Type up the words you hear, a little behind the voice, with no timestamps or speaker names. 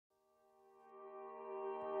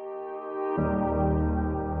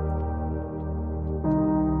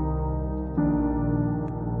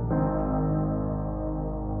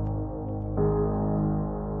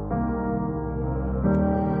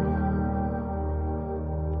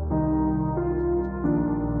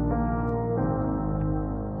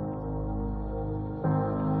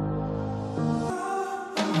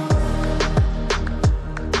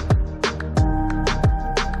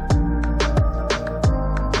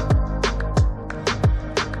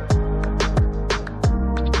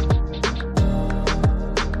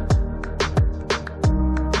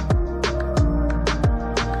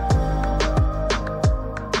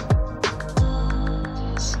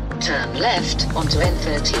left onto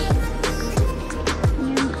N30.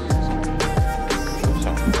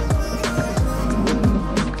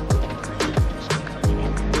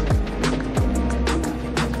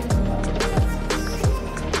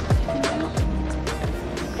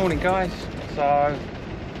 Morning guys, so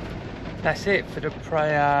that's it for the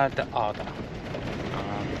Praia de Arda.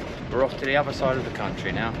 We're off to the other side of the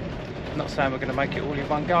country now. I'm not saying we're going to make it all in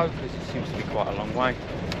one go because it seems to be quite a long way,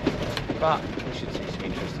 but we should see some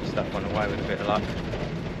interesting stuff on the way with a bit of luck.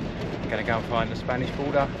 I'm going to go and find the Spanish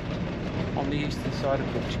border on the eastern side of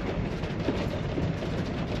Portugal.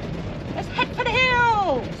 Let's head for the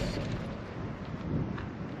hills!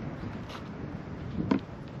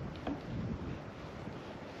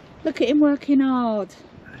 Look at him working hard.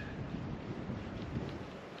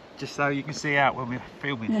 Just so you can see out when we're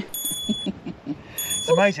filming. It's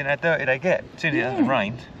amazing how dirty they get as soon as it hasn't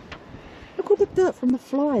rained. Look all the dirt from the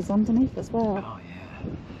flies underneath as well. Oh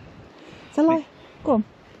yeah. So like, go on.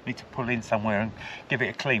 Need to pull in somewhere and give it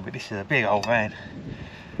a clean, but this is a big old van.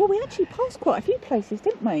 Well, we actually passed quite a few places,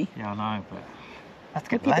 didn't we? Yeah, I know, but I have to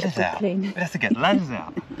get We'll ladders out. clean. We have to get ladders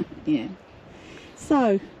out. Yeah.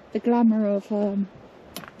 So, the glamour of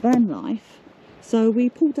van life. So we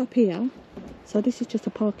pulled up here. So this is just a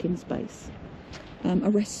parking space, a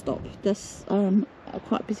rest stop. There's a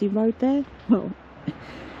quite busy road there. Well,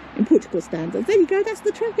 in Portugal standards. There you go, that's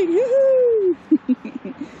the traffic.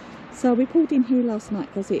 Woohoo! So we pulled in here last night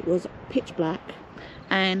because it was pitch black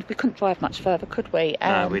and we couldn't drive much further, could we?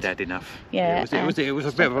 No, we'd had enough. Yeah, it was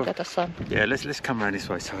a bit of a... the sun. Yeah, let's come around this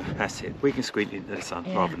way. So that's it. We can squint into the sun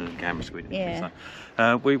rather than the camera squinting into the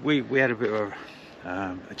sun. We had a bit of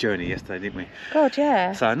a journey yesterday, didn't we? God,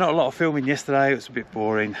 yeah. So not a lot of filming yesterday. It was a bit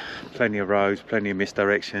boring. Plenty of roads, plenty of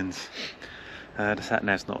misdirections. The sat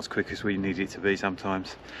nav's not as quick as we need it to be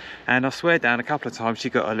sometimes. And I swear down a couple of times she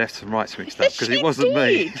got her lefts and rights mixed up because it wasn't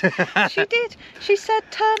me. She did. She said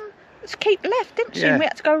keep left, didn't she? Yeah. And we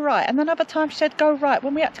had to go right. And then another time she said go right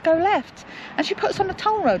when we had to go left. And she put us on the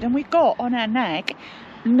toll road and we got on our nag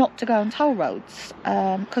not to go on toll roads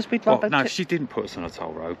because we'd rather... Well, no, she didn't put us on a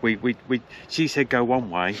toll road. She said go one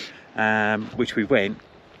way, which we went,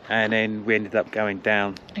 and then we ended up going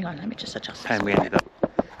down. Hang on, let me just adjust this. And we ended up...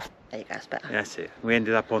 There you go, it's better. That's it. We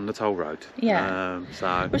ended up on the toll road. Yeah.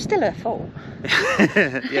 So... We're still her fault.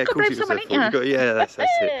 Yeah, of course it was someone, their fault. Yeah, that's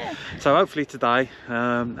it. So hopefully today,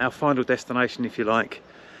 our final destination, if you like.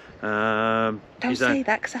 Don't say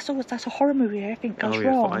that because that's a horror movie. Everything goes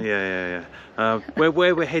wrong. Fine. Yeah. Where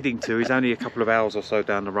we're heading to is only a couple of hours or so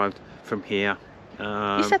down the road from here.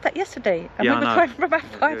 You said that yesterday, and yeah, we were driving for about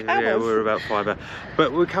 5 hours. Yeah, we were about 5 hours.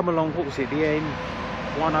 But we come along. What was it? The N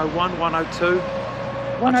 101, 102,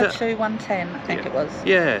 102, 110, I think it was.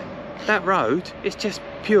 Yeah, that road is just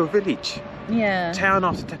pure village. Yeah. Town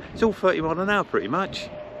after town. It's all 30 miles an hour, pretty much.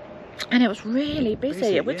 And it was really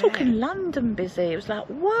busy. We're talking London busy. It was like,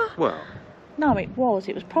 what? Well, no, it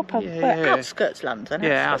was proper, but outskirts London.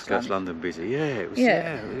 Yeah, outskirts London busy. Yeah, it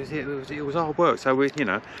was. It was hard work. So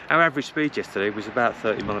our average speed yesterday was about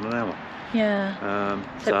 30 miles an hour. Yeah.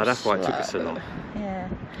 So that's why it took us so long. Yeah.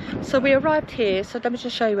 So we arrived here. So let me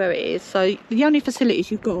just show you where it is. So the only facilities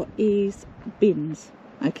you've got is bins.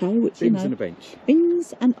 Okay, which bins and a bench.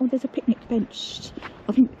 Bins and there's a picnic bench.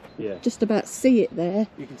 I think just about see it there.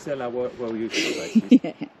 You can tell how well used the place is.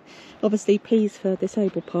 Yeah. Obviously, P's for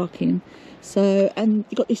disabled parking. So, and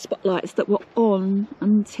you've got these spotlights that were on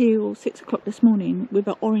until 6 o'clock this morning with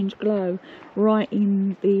an orange glow right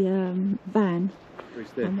in the van.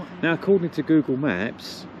 Now, according to Google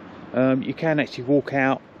Maps, you can actually walk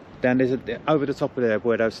out down. Over the top of there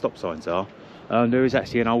where those stop signs are. There is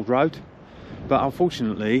actually an old road. But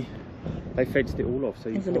unfortunately, they fenced it all off, so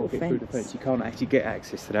you can't get through the fence. You can't actually get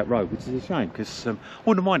access to that road, which is a shame because I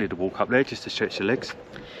wouldn't have minded to walk up there just to stretch your legs.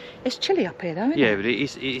 It's chilly up here, though, isn't it? Yeah, but it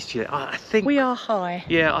is chilly. I think we are high.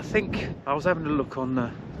 Yeah, I think I was having a look on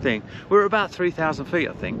the thing. We're about 3,000 feet,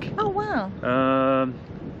 I think. Oh wow.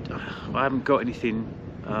 I haven't got anything.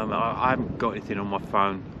 I haven't got anything on my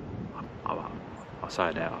phone. I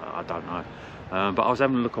say that I don't know. But I was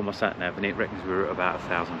having a look on my sat nav, and it reckons we're at about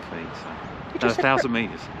 1,000 feet. So. No, 1,000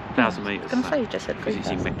 metres. 1,000 metres. I was going to say you just said 3,000.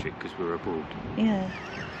 Because it's in metric, because we're abroad. Yeah.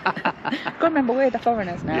 Got to remember, we're the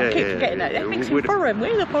foreigners now. I keep forgetting that. Everything's foreign.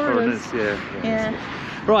 We're the foreigners.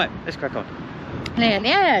 Yeah. Right, let's crack on.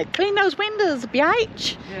 Yeah. Clean those windows,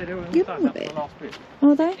 BH. Yeah, they're Get on with it. The last bit.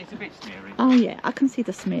 Are they? It's a bit smeary. Oh yeah, I can see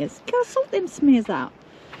the smears. Go sort them smears out.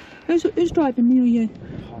 Who's driving, me or you?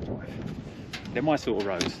 I'll drive. They're my sort of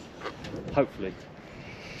roads. Hopefully.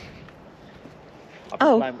 I've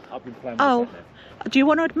been playing with that now. Do you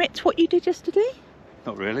want to admit to what you did yesterday?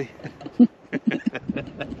 Not really.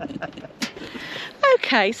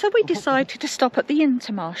 Okay, so we decided to stop at the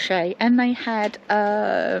Intermarché, and they had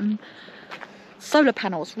solar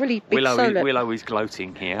panels, really big solar. Willow is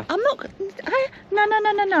gloating here. I'm not.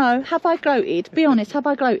 No. Have I gloated? Be honest. Have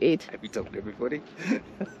I gloated? Have you told everybody?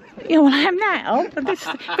 Yeah, well, I am now. But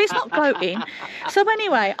it's not gloating. So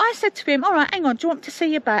anyway, I said to him, "All right, hang on. Do you want to see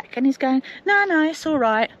your back?" And he's going, "No, it's all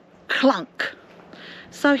right." Clunk.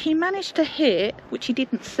 So he managed to hit, which he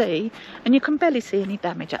didn't see, and you can barely see any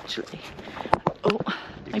damage actually. Oh,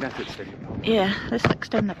 you can have to extend your pole. Yeah, let's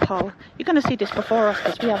extend the pole. You're going to see this before us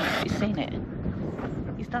because we haven't actually seen it.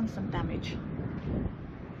 He's done some damage.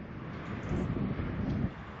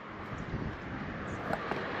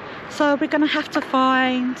 So we're going to have to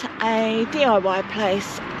find a DIY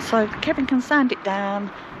place so Kevin can sand it down,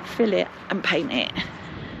 fill it and paint it.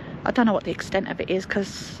 I don't know what the extent of it is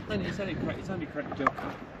because... It's only cracked the gel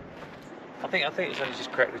coat. I think it's only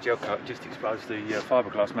just cracked the gel coat, just exposed the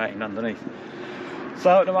fiberglass matting underneath.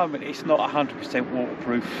 So at the moment it's not 100%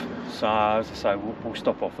 waterproof, so as I say, we'll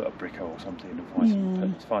stop off at a bricker or something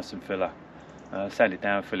and find some filler, sand it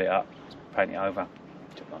down, fill it up, paint it over.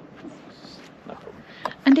 No problem.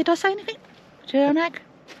 And did I say anything? Did I nag?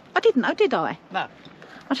 I didn't know, did I? No.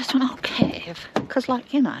 I just went, oh, Kev, because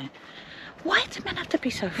like, you know, why do men have to be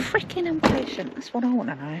so freaking impatient? That's what I want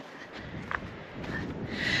to know.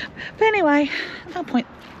 But anyway, no point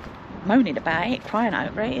moaning about it, crying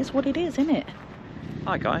over it. It's what it is, isn't it?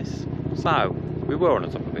 Hi guys. So, we were on the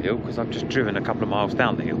top of the hill because I've just driven a couple of miles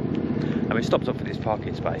down the hill. And we stopped off at this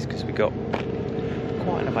parking space because we got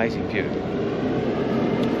quite an amazing view.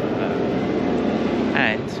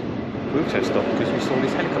 And we also stopped because we saw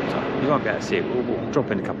this helicopter. You won't be able to see it. We'll drop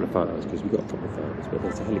in a couple of photos because we've got a couple of photos, but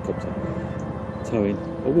there's a helicopter towing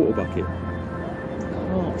a water bucket.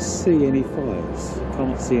 Can't see any fires,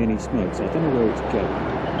 can't see any smoke, so I don't know where it's going.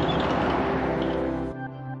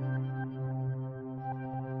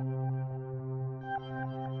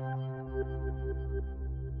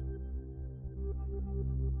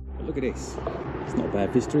 But look at this. It's not a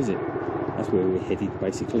bad vista, is it? That's where we're headed,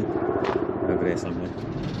 basically. Over there somewhere.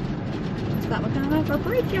 So that we're going over a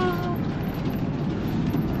bridge, y'all.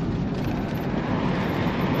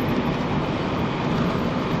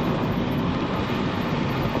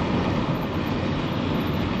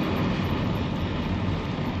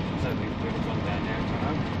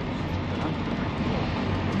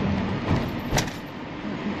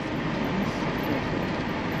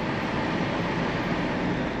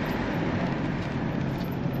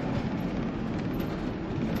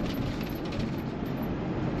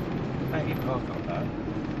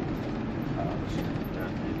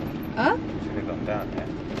 Huh? Should have gone down there.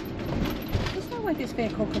 There's no way this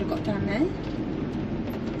vehicle could have got down there.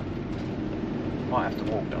 Might have to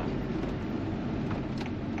walk down.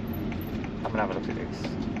 Come and have a look at this.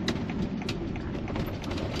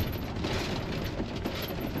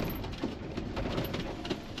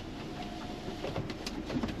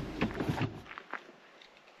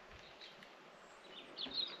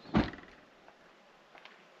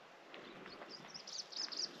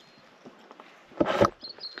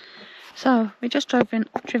 So we just driven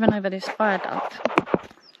over this viaduct,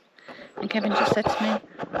 and Kevin just said to me,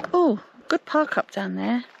 "Oh, good park up down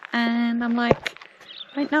there," and I'm like,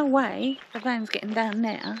 "Ain't no way the van's getting down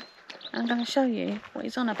there." I'm going to show you what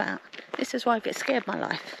he's on about. This is why I get scared my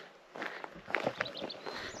life.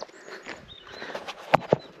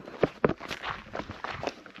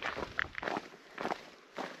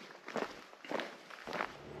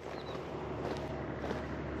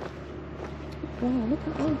 Wow, look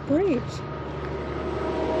at that bridge.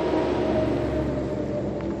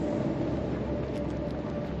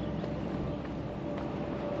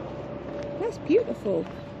 That's beautiful.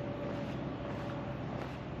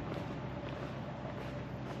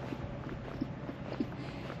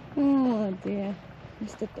 Oh dear,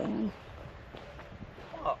 Mr. Dan.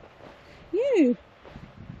 What? You!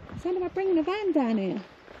 Sound about bringing a van down here.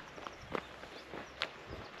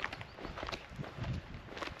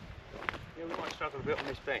 Yeah, we might struggle a bit on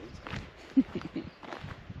this bend.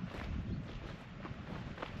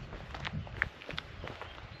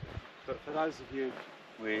 But for those of you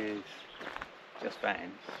with just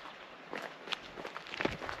vans,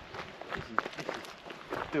 this is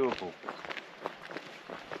doable.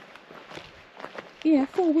 Yeah,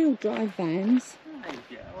 four-wheel drive vans.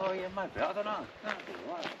 Yeah, well, yeah, maybe. I don't know. That'd be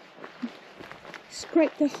alright.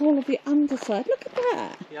 Scrape the whole of the underside. Look at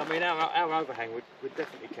that. Yeah, I mean, our overhang would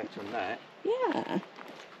definitely catch on that. Yeah.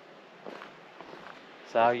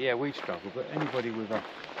 So, yeah, we struggle, but anybody with a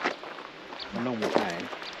normal van,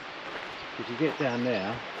 if you get down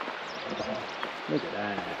there, look at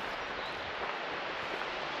that.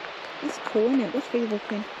 It's cool, isn't it? What's free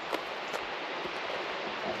walking?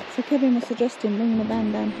 So Kevin was suggesting bringing the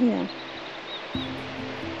van down here.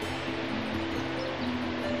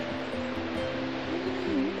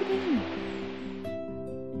 Look at him.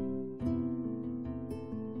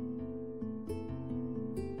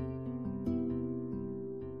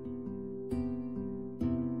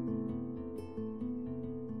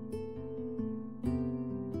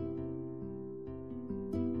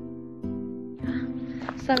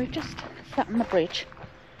 So we've just sat on the bridge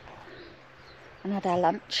and had our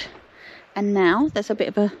lunch, and now there's a bit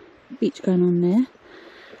of a beach going on there,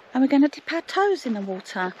 and we're going to dip our toes in the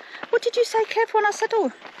water. What did you say, Kev, when I said,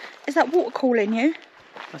 oh, is that water calling you?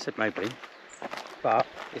 I said maybe, but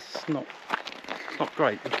it's not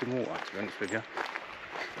great looking water, to be honest with you.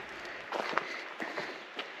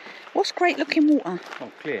 What's great looking water?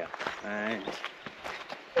 Not clear, and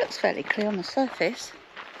It looks fairly clear on the surface.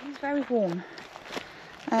 It's very warm.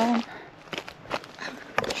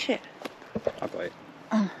 Shit. I got it.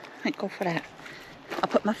 Oh, thank God for that. I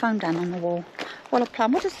put my phone down on the wall. Well, a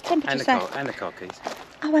plum. What does the temperature say? And the car keys.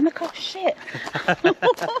 Oh, and the car. Shit.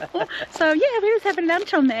 So yeah, we was having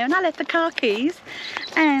lunch on there, and I left the car keys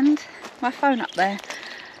and my phone up there.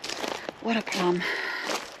 What a plum.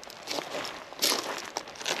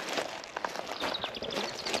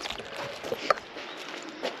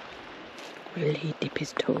 Will he dip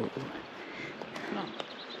his toe? No.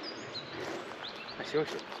 That's your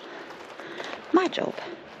job. My job.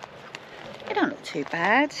 It don't look too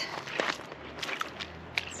bad.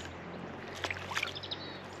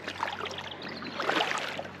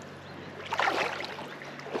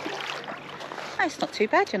 No, it's not too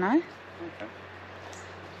bad, you know. Okay.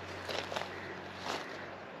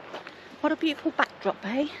 What a beautiful backdrop,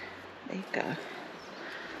 eh? There you go.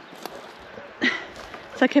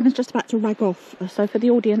 So Kevin's just about to rag off. So for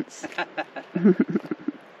the audience.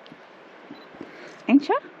 Ain't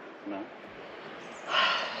you? No.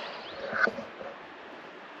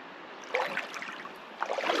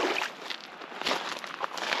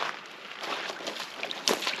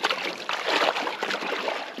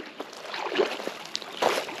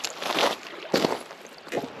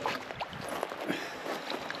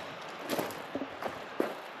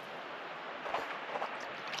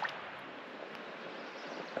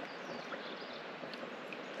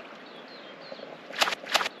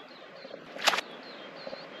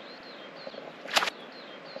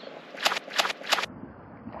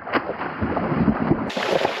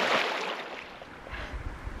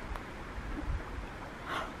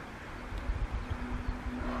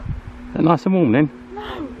 Is it nice and warm then?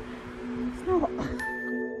 No, it's not.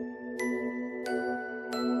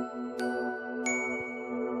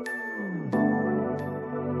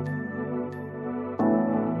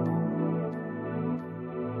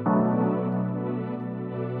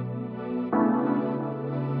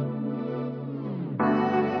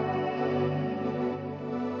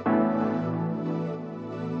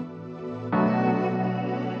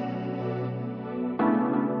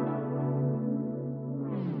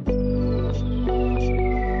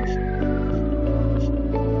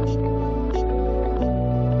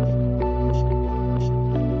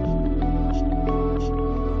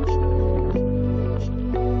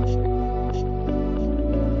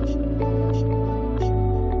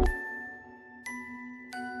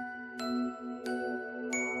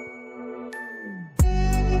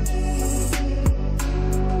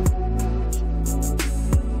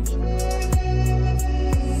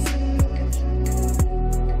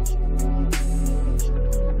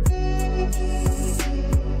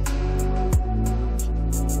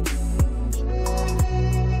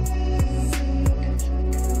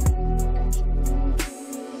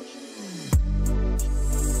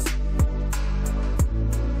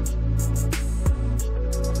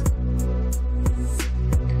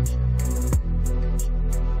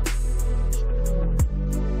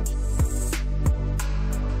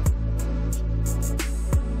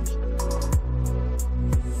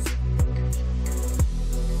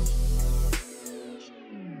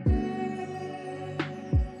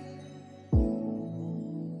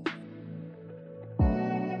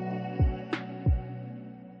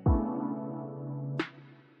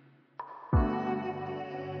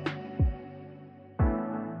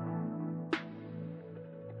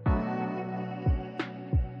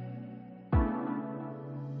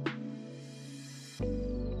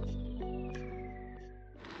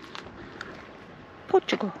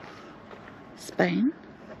 Portugal, Spain,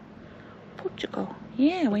 Portugal.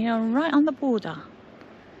 Yeah, we are right on the border.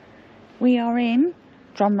 We are in,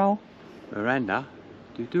 drumroll, Miranda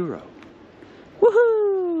do Douro.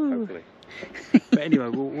 woohoo! Hopefully. But anyway,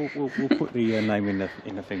 we'll put the name in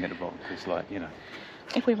the thing at the bottom, because, like, you know.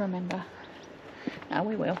 If we remember. No,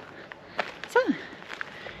 we will. So,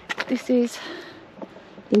 this is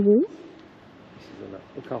the wall. This is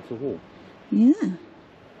the castle wall. Yeah.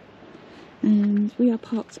 And we are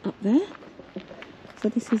parked up there. So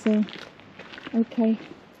this is a okay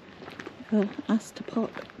for us to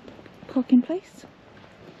parking place.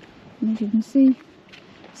 And as you can see,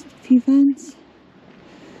 just a few vans.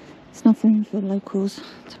 There's enough room for locals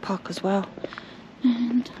to park as well.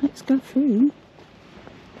 And let's go through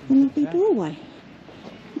the lovely doorway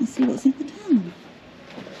and see what's in the town.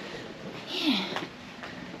 Yeah.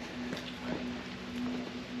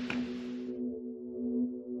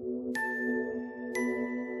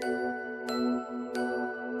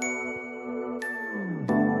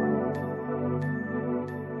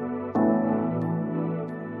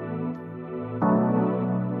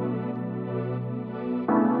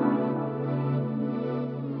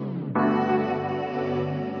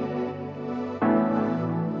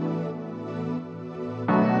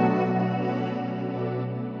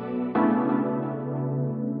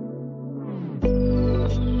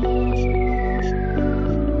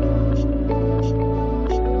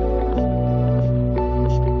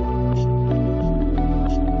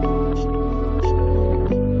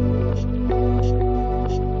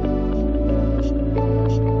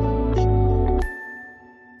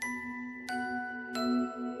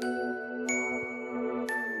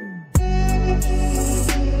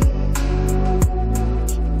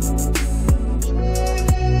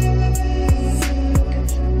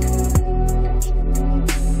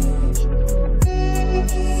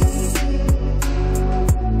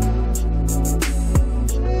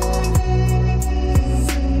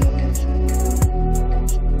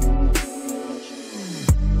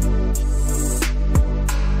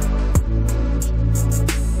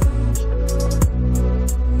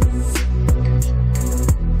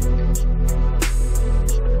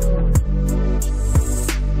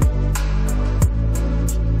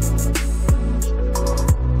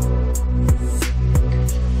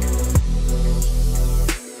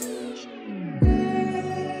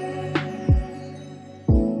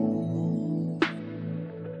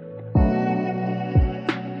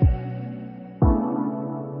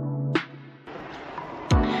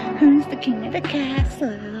 Who's the king of the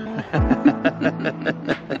castle?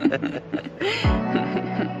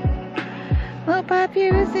 Not bad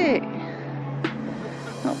view, is it?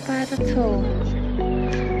 Not bad at all. I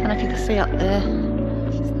don't know if you can see up there.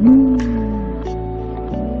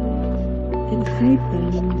 Little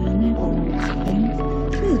playground down there, all these things.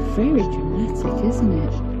 This is very dramatic, isn't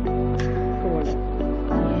it?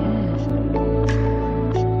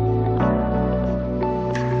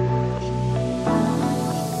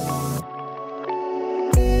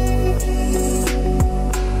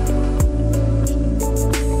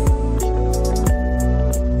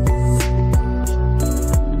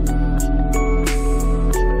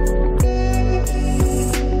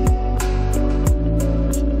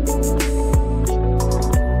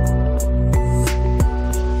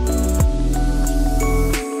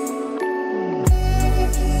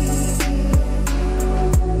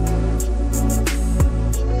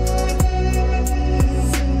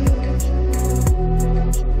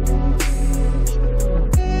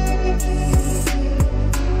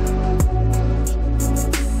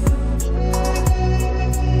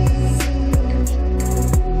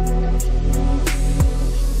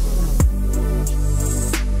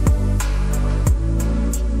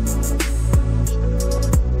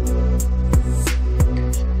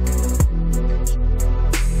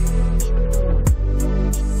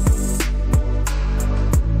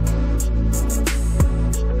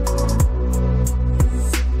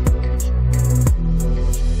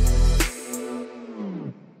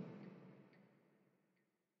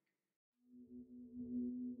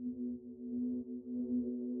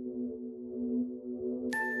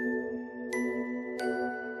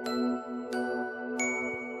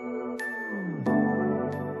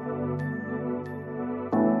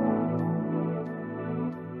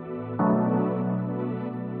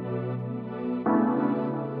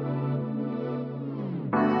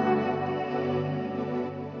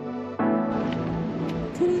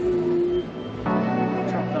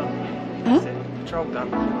 Job done.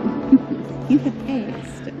 You have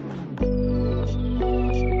passed.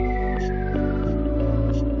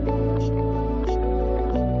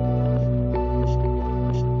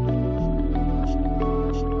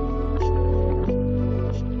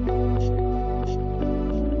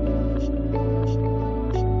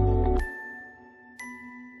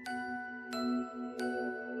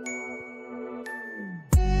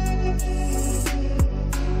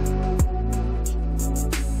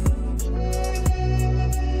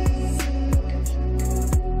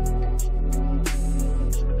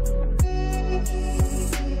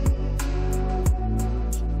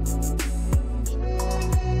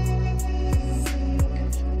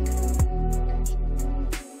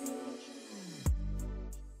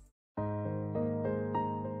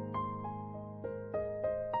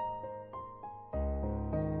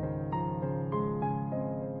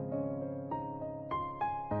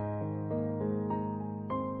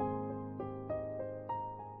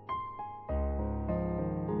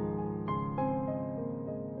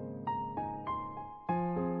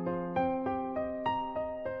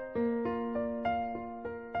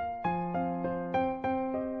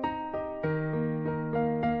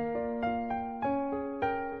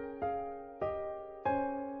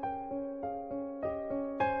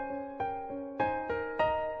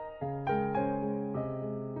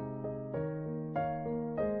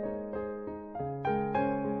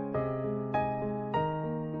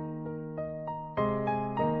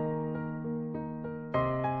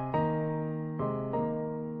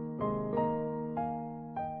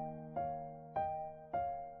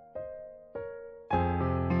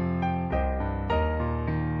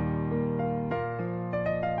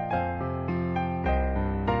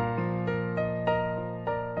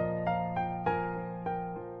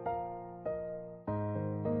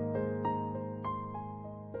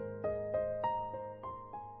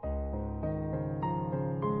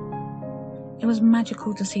 It was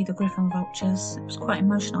magical to see the griffon vultures. It was quite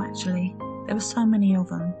emotional actually. There were so many of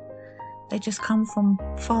them. They just come from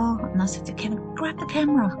far, and I said to Kevin, grab the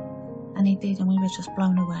camera. And he did, and we were just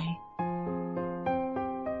blown away.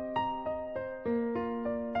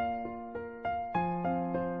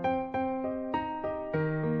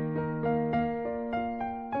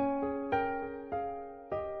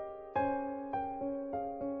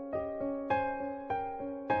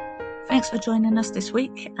 Thanks for joining us this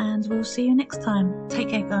week, and we'll see you next time. Take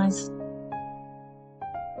care, guys.